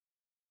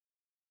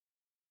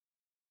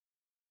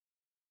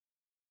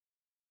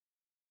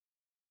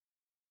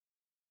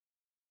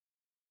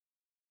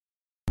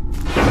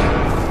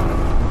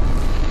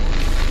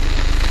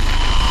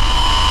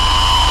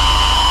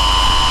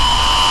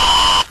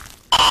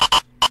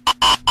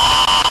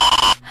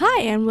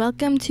and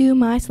welcome to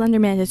my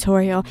Slenderman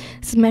tutorial.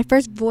 This is my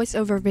first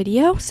voiceover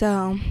video,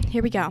 so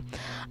here we go.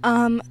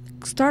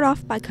 Start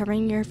off by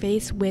covering your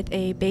face with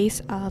a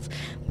base of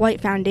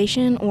white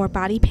foundation or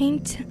body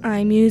paint.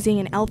 I'm using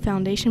an e.l.f.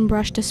 foundation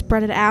brush to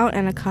spread it out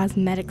and a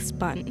cosmetic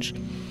sponge.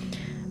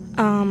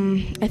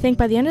 I think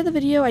by the end of the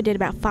video I did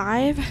about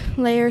 5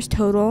 layers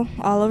total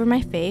all over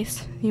my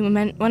face. You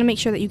want to make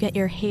sure that you get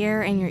your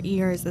hair and your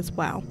ears as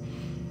well.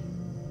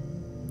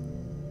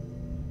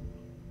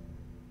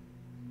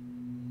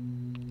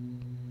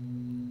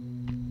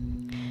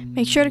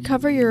 Make sure to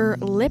cover your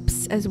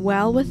lips as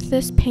well with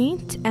this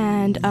paint,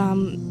 and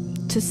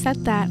to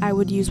set that I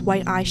would use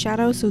white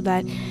eyeshadow so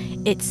that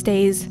it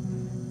stays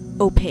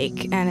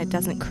opaque and it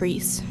doesn't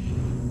crease.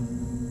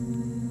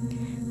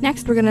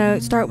 Next we're going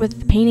to start with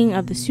the painting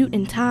of the suit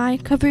and tie.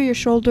 Cover your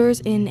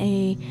shoulders in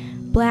a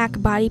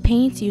black body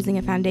paint using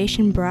a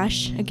foundation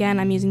brush. Again,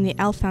 I'm using the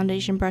e.l.f.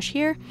 foundation brush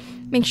here.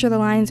 Make sure the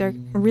lines are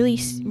really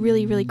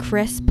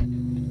crisp.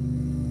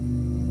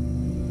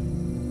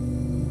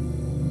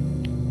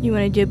 You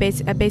want to do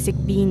a basic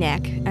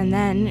V-neck, and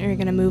then you're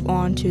going to move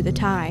on to the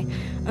tie.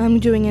 I'm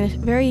doing a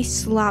very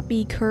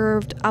sloppy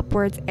curved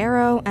upwards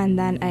arrow and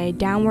then a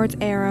downwards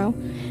arrow,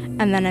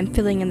 and then I'm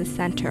filling in the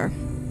center.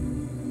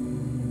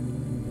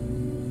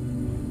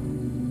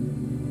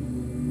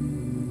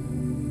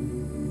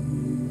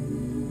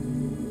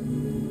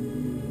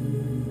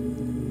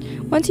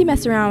 Once you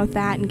mess around with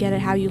that and get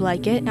it how you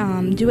like it,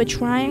 do a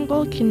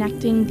triangle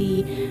connecting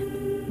the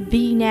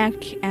V-neck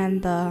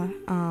and the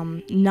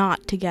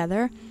knot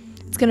together.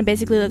 It's going to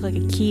basically look like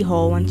a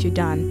keyhole once you're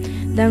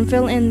done. Then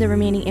fill in the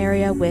remaining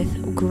area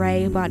with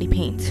gray body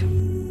paint.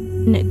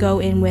 Go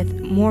in with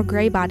more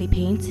gray body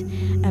paint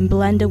and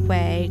blend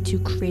away to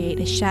create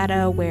a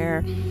shadow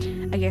where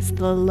I guess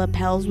the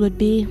lapels would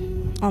be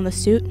on the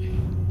suit.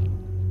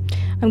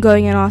 I'm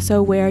going in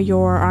also where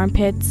your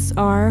armpits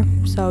are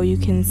so you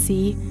can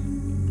see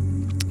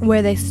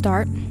where they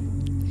start.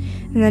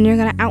 And then you're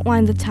going to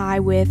outline the tie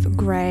with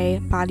gray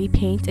body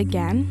paint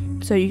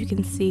again, so you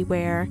can see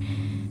where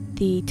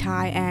the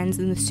tie ends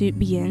and the suit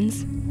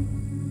begins.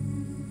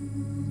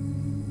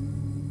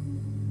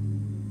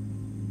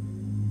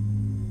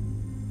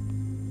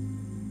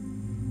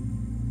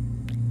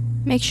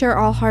 Make sure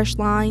all harsh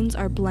lines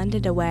are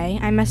blended away.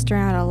 I messed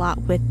around a lot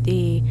with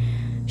the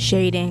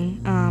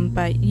shading,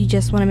 but you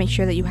just want to make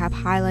sure that you have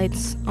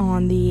highlights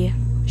on the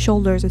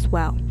shoulders as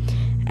well,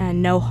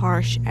 and no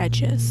harsh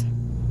edges.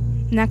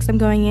 Next, I'm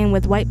going in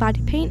with white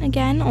body paint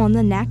again on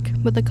the neck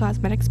with a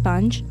cosmetic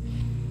sponge.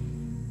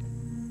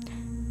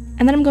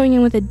 And then I'm going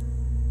in with a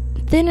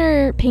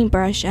thinner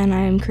paintbrush and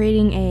I'm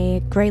creating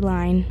a gray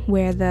line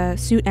where the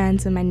suit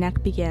ends and my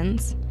neck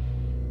begins.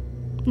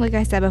 Like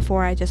I said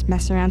before, I just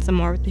messed around some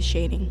more with the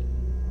shading.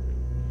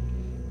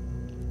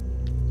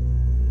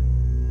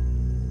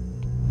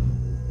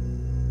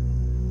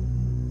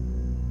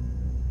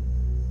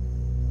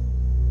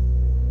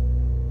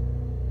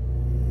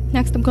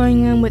 Next, I'm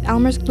going in with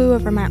Elmer's glue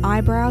over my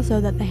eyebrow so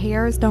that the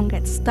hairs don't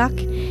get stuck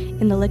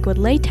in the liquid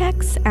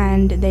latex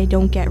and they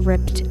don't get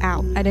ripped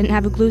out. I didn't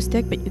have a glue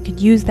stick, but you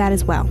could use that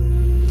as well.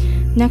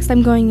 Next,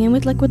 I'm going in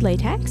with liquid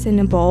latex in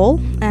a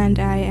bowl, and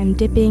I am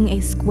dipping a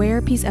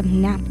square piece of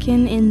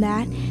napkin in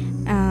that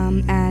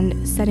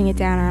and setting it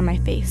down on my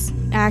face.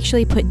 I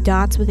actually put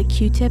dots with a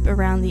Q-tip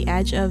around the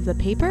edge of the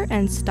paper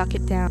and stuck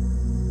it down.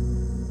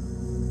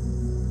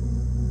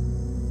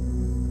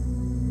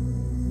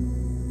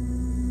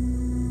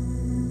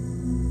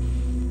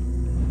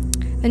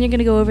 Then you're going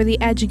to go over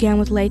the edge again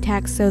with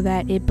latex so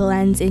that it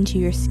blends into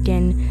your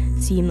skin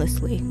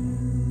seamlessly.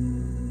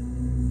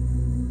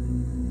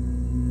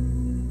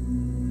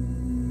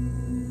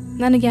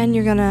 Then again,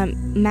 you're going to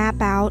map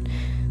out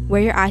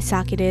where your eye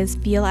socket is,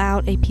 feel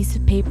out a piece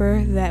of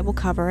paper that will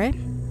cover it.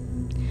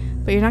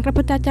 But you're not going to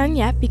put that down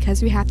yet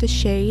because we have to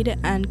shade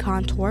and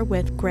contour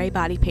with gray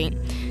body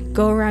paint.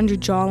 Go around your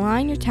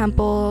jawline, your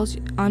temples,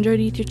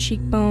 underneath your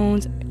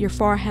cheekbones, your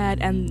forehead,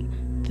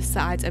 and the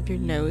sides of your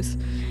nose,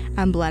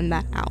 and blend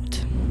that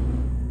out.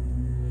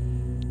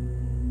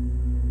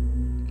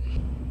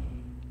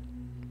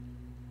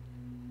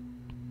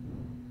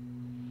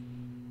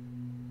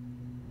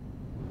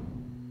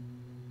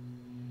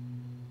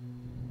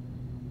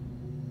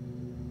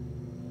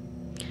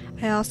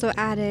 I also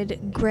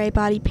added gray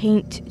body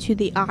paint to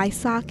the eye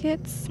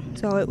sockets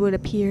so it would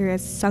appear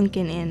as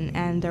sunken in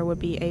and there would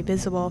be a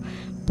visible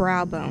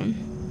brow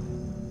bone.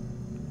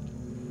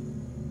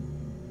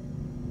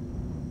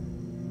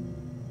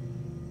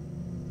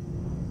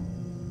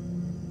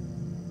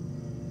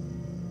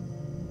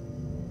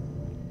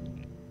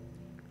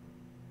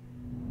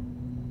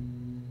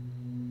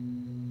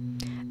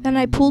 Then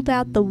I pulled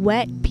out the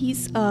wet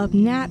piece of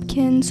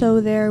napkin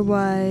so there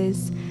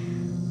was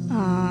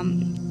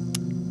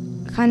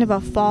kind of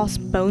a false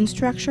bone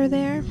structure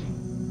there.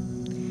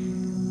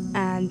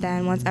 And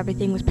then once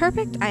everything was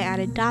perfect, I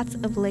added dots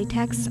of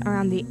latex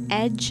around the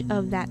edge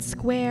of that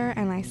square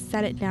and I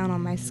set it down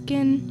on my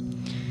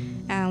skin.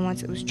 And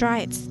once it was dry,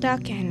 it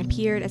stuck and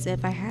appeared as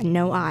if I had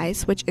no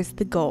eyes, which is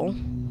the goal.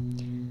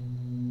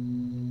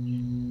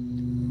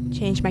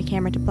 Changed my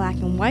camera to black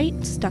and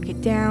white, stuck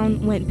it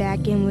down, went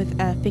back in with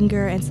a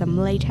finger and some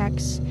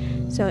latex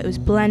so it was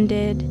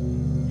blended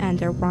and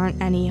there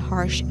weren't any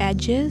harsh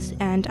edges,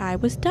 and I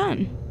was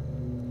done.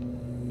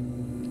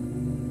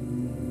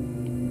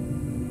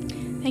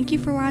 Thank you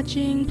for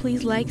watching.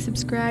 Please like,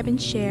 subscribe,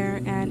 and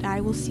share, and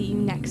I will see you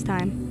next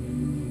time.